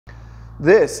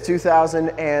This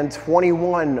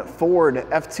 2021 Ford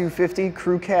F250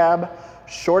 Crew Cab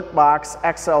Shortbox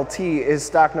XLT is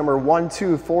stock number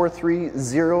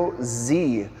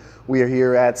 12430Z. We are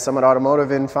here at Summit Automotive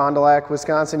in Fond du Lac,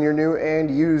 Wisconsin, your new and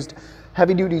used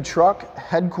heavy-duty truck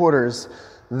headquarters.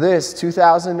 This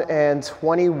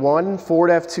 2021 Ford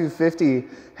F250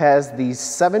 has the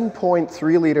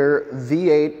 7.3-liter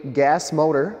V8 gas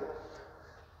motor.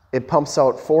 It pumps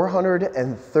out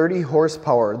 430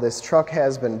 horsepower. This truck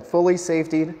has been fully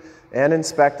safetied and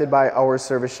inspected by our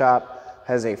service shop,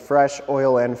 has a fresh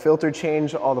oil and filter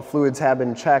change. All the fluids have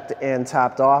been checked and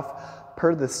topped off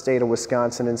per the state of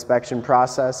Wisconsin inspection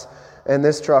process. And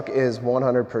this truck is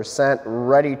 100%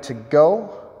 ready to go.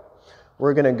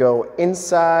 We're gonna go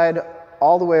inside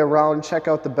all the way around, check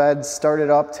out the bed, start it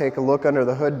up, take a look under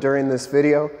the hood during this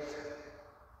video.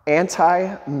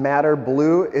 Antimatter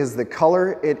blue is the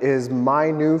color. It is my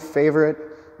new favorite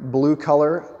blue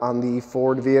color on the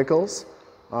Ford vehicles.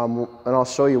 And I'll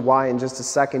show you why in just a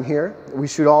second here. We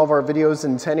shoot all of our videos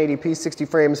in 1080p 60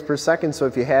 frames per second, so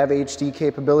if you have HD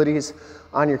capabilities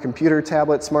on your computer,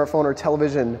 tablet, smartphone, or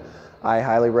television, I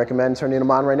highly recommend turning them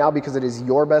on right now because it is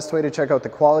your best way to check out the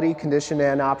quality, condition,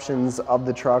 and options of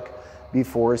the truck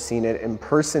before seeing it in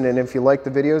person. And if you like the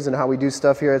videos and how we do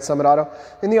stuff here at Summit Auto,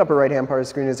 in the upper right hand part of the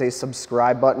screen is a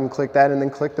subscribe button. Click that and then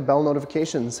click the bell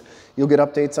notifications. You'll get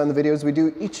updates on the videos we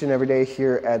do each and every day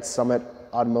here at Summit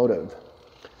Automotive.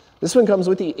 This one comes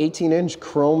with the 18-inch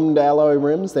chromed alloy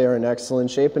rims. They are in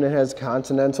excellent shape, and it has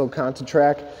Continental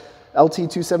Contirac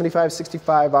LT275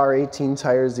 65 R18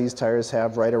 tires. These tires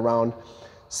have right around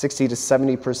 60 to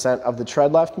 70% of the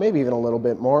tread left, maybe even a little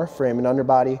bit more. Frame and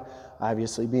underbody,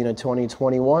 obviously being a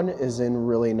 2021, is in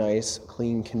really nice,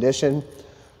 clean condition.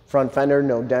 Front fender,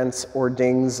 no dents or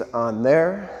dings on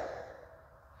there.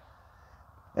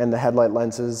 And the headlight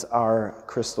lenses are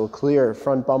crystal clear.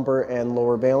 Front bumper and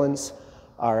lower valence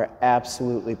are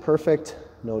absolutely perfect.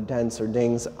 No dents or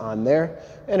dings on there.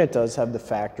 And it does have the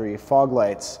factory fog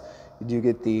lights. You do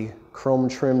get the chrome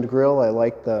trimmed grille. I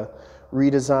like the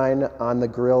redesign on the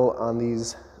grille on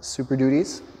these Super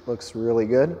Duties. Looks really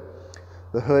good.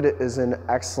 The hood is in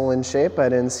excellent shape. I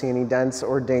didn't see any dents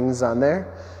or dings on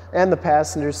there. And the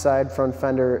passenger side front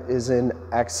fender is in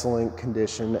excellent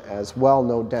condition as well.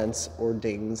 No dents or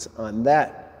dings on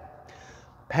that.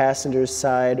 Passenger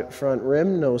side front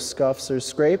rim, no scuffs or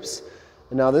scrapes.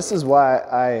 And now this is why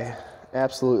I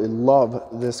absolutely love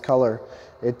this color.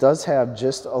 It does have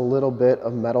just a little bit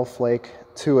of metal flake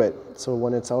to it. So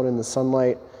when it's out in the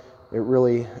sunlight, it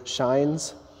really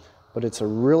shines, but it's a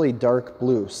really dark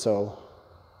blue. So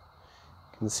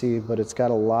can see, but it's got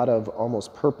a lot of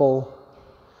almost purple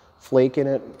flake in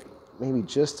it, maybe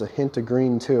just a hint of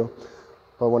green too.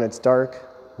 But when it's dark,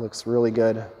 looks really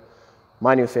good.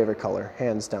 My new favorite color,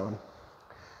 hands down.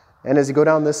 And as you go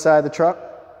down this side of the truck,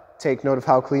 take note of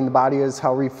how clean the body is,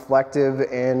 how reflective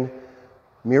and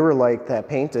mirror-like that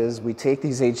paint is. We take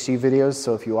these HD videos,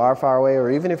 so if you are far away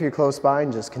or even if you're close by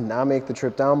and just cannot make the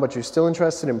trip down, but you're still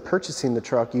interested in purchasing the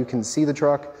truck, you can see the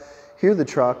truck, hear the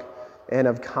truck, and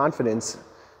have confidence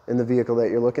in the vehicle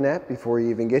that you're looking at before you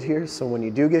even get here. So when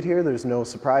you do get here, there's no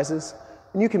surprises,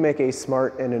 and you can make a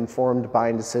smart and informed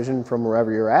buying decision from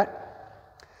wherever you're at.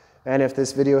 And if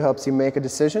this video helps you make a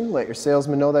decision, let your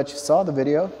salesman know that you saw the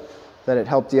video, that it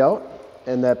helped you out,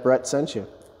 and that Brett sent you.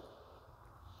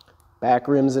 Back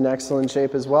rim's in excellent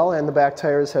shape as well, and the back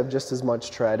tires have just as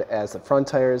much tread as the front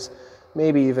tires,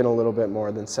 maybe even a little bit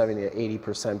more than 70 to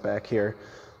 80% back here.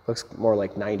 Looks more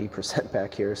like 90%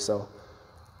 back here. So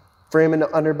frame and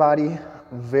underbody,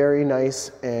 very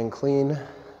nice and clean,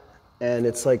 and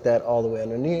it's like that all the way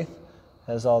underneath.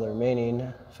 Has all the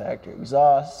remaining factory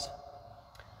exhausts.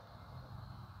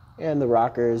 And the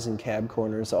rockers and cab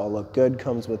corners all look good.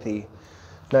 Comes with the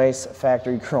nice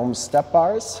factory chrome step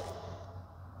bars.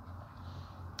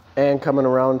 And coming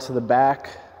around to the back,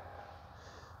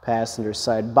 passenger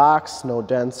side box, no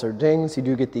dents or dings. You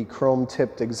do get the chrome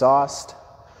tipped exhaust.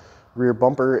 Rear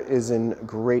bumper is in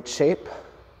great shape.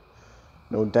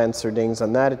 No dents or dings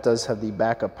on that. It does have the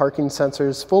backup parking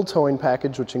sensors, full towing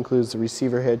package, which includes the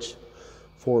receiver hitch,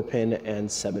 4-pin and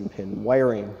 7-pin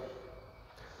wiring.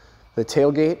 The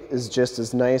tailgate is just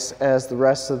as nice as the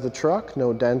rest of the truck.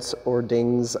 No dents or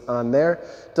dings on there.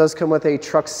 It does come with a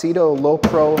Truxedo Low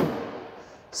Pro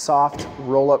soft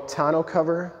roll-up tonneau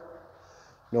cover.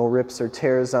 No rips or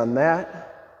tears on that.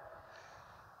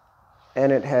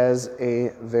 And it has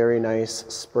a very nice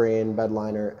spray-in bed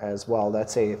liner as well.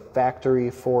 That's a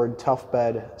factory Ford Tough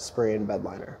Bed spray-in bed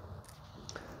liner.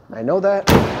 I know that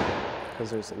because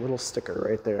there's a little sticker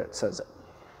right there that says it.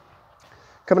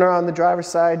 Coming around the driver's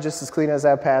side, just as clean as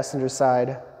that passenger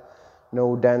side.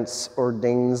 No dents or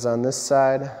dings on this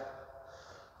side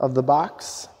of the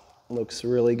box. Looks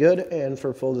really good. And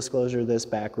for full disclosure, this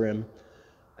back rim,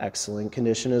 excellent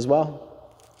condition as well.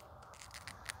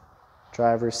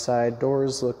 Driver's side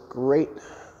doors look great.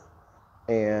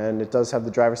 And it does have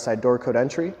the driver's side door code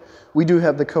entry. We do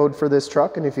have the code for this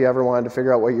truck, and if you ever wanted to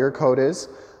figure out what your code is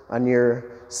on your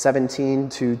 17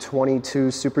 to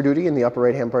 22 Super Duty, in the upper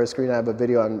right hand part of the screen I have a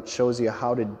video on shows you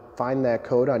how to find that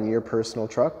code on your personal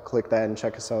truck. Click that and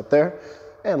check us out there,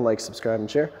 and like, subscribe, and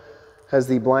share. Has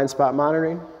the blind spot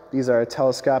monitoring. These are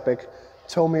telescopic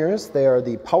tow mirrors. They are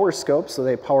the Powerscope, so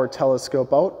they power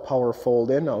telescope out, power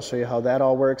fold in. I'll show you how that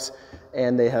all works.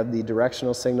 And they have the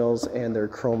directional signals, and they're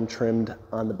chrome trimmed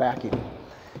on the backing.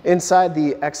 Inside,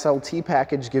 the XLT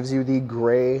package gives you the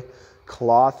gray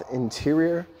cloth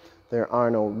interior. There are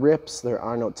no rips, there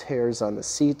are no tears on the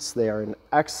seats. They are in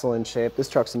excellent shape. This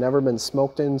truck's never been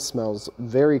smoked in, smells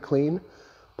very clean.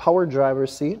 Power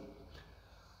driver's seat,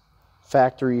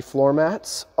 factory floor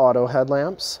mats, auto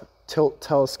headlamps, tilt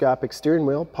telescopic steering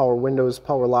wheel, power windows,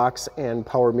 power locks, and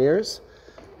power mirrors.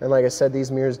 And like I said, these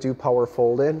mirrors do power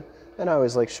fold in. And I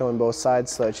always like showing both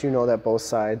sides so that you know that both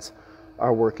sides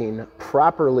are working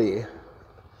properly.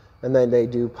 And then they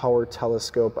do power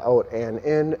telescope out and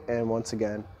in. And once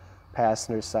again,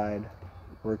 passenger side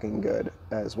working good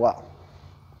as well.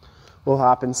 We'll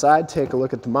hop inside, take a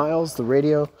look at the miles, the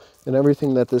radio, and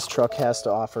everything that this truck has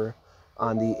to offer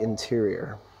on the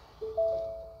interior.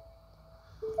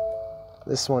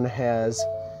 This one has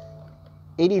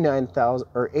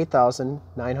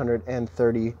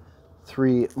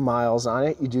 8,933 miles on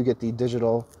it. You do get the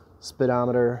digital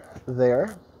speedometer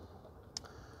there,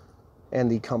 and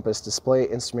the compass display.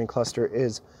 Instrument cluster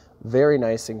is very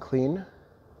nice and clean.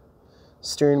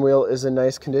 Steering wheel is in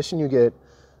nice condition. You get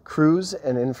cruise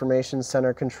and information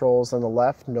center controls on the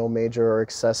left. No major or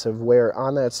excessive wear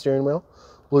on that steering wheel.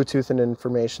 Bluetooth and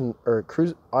information, or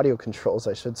cruise audio controls,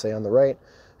 I should say, on the right.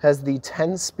 Has the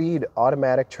 10-speed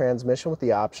automatic transmission with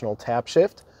the optional tap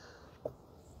shift.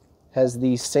 Has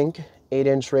the sync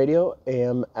 8-inch radio,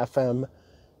 AM, FM,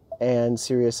 and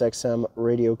Sirius XM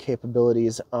radio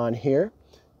capabilities on here.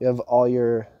 You have all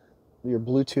your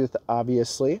Bluetooth,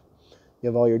 obviously. You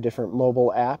have all your different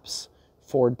mobile apps,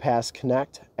 FordPass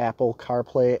Connect, Apple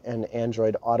CarPlay, and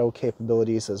Android Auto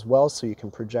capabilities as well, so you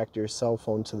can project your cell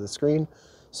phone to the screen.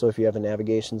 So if you have a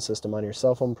navigation system on your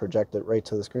cell phone, project it right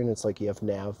to the screen. It's like you have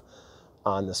nav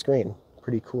on the screen.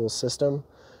 Pretty cool system.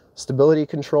 Stability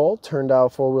control, turned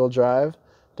out 4-wheel drive.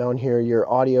 Down here,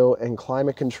 your audio and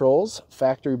climate controls,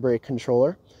 factory brake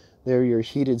controller. There are your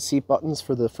heated seat buttons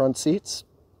for the front seats.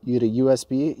 You get a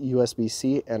USB,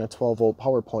 USB-C, and a 12-volt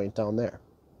power point down there.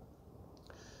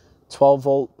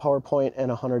 12-volt power point and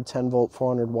 110-volt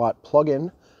 400-watt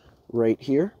plug-in right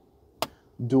here.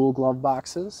 Dual glove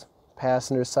boxes.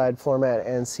 Passenger side floor mat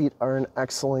and seat are in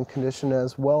excellent condition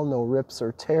as well. No rips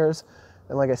or tears.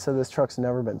 And like I said, this truck's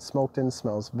never been smoked in.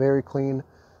 Smells very clean.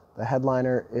 The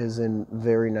headliner is in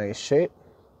very nice shape.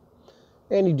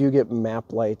 And you do get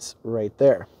map lights right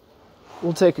there.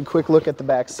 We'll take a quick look at the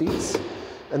back seats,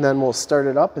 and then we'll start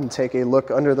it up and take a look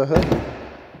under the hood.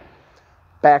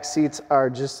 Back seats are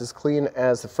just as clean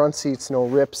as the front seats. No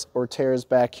rips or tears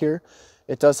back here.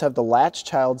 It does have the latch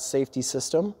child safety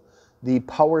system. The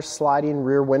power sliding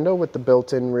rear window with the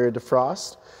built-in rear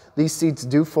defrost. These seats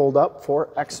do fold up for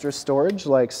extra storage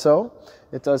like so.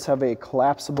 It does have a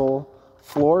collapsible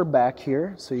floor back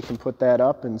here, so you can put that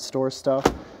up and store stuff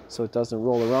so it doesn't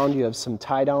roll around. You have some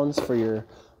tie downs for your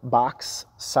box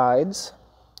sides.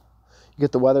 You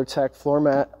get the WeatherTech floor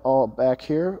mat all back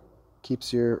here.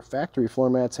 Keeps your factory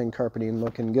floor mats and carpeting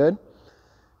looking good.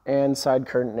 And side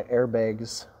curtain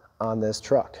airbags on this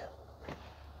truck.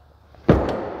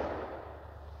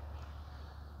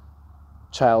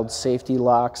 Child safety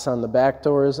locks on the back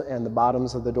doors, and the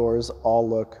bottoms of the doors all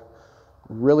look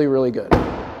really, really good.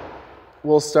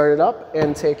 We'll start it up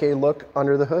and take a look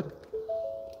under the hood.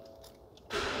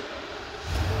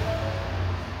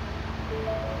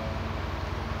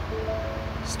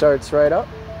 Starts right up.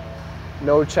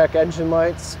 No check engine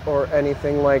lights or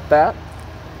anything like that.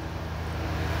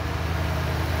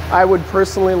 I would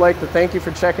personally like to thank you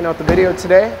for checking out the video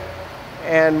today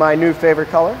and my new favorite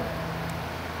color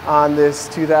on this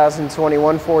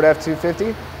 2021 Ford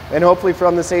F250. And hopefully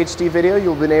from this HD video,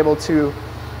 you'll be able to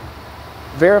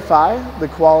verify the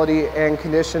quality and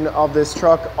condition of this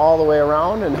truck all the way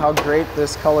around and how great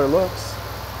this color looks.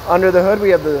 Under the hood, we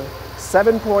have the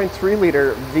 7.3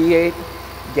 liter V8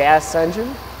 gas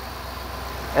engine.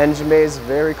 Engine bay is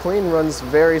very clean, runs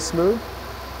very smooth.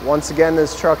 Once again,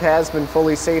 this truck has been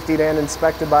fully safetied and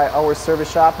inspected by our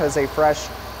service shop, has a fresh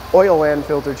oil and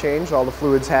filter change. All the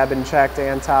fluids have been checked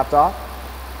and topped off.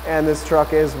 And this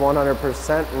truck is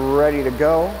 100% ready to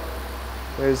go.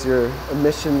 There's your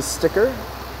emissions sticker.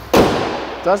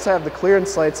 It does have the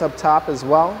clearance lights up top as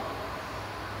well.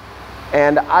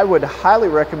 And I would highly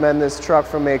recommend this truck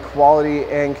from a quality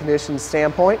and condition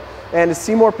standpoint. And to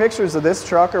see more pictures of this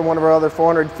truck or one of our other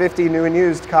 450 new and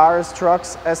used cars,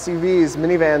 trucks, SUVs,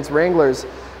 minivans, Wranglers,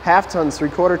 half tons,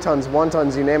 3/4 tons, 1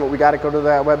 tons, you name it, we got to go to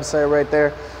that website right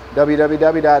there,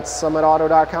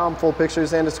 www.summitauto.com. Full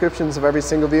pictures and descriptions of every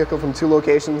single vehicle from 2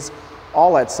 locations,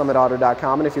 all at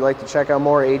summitauto.com. And if you'd like to check out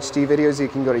more HD videos, you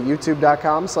can go to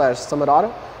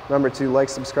youtube.com/summitauto. Remember to like,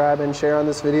 subscribe, and share on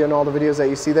this video and all the videos that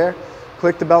you see there.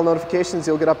 Click the bell notifications,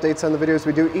 you'll get updates on the videos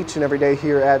we do each and every day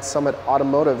here at Summit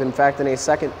Automotive. In fact, in a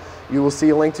second, you will see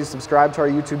a link to subscribe to our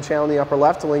YouTube channel in the upper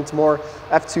left, a link to more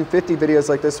F250 videos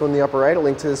like this one in the upper right, a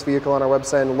link to this vehicle on our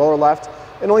website in the lower left,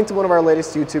 and a link to one of our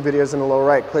latest YouTube videos in the lower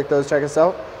right. Click those, check us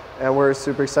out, and we're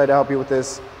super excited to help you with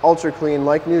this ultra clean,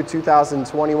 like new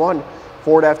 2021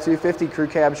 Ford F250 Crew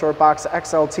Cab Shortbox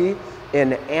XLT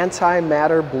in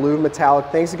Antimatter Blue Metallic.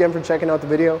 Thanks again for checking out the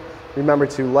video. Remember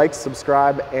to like,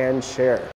 subscribe, and share.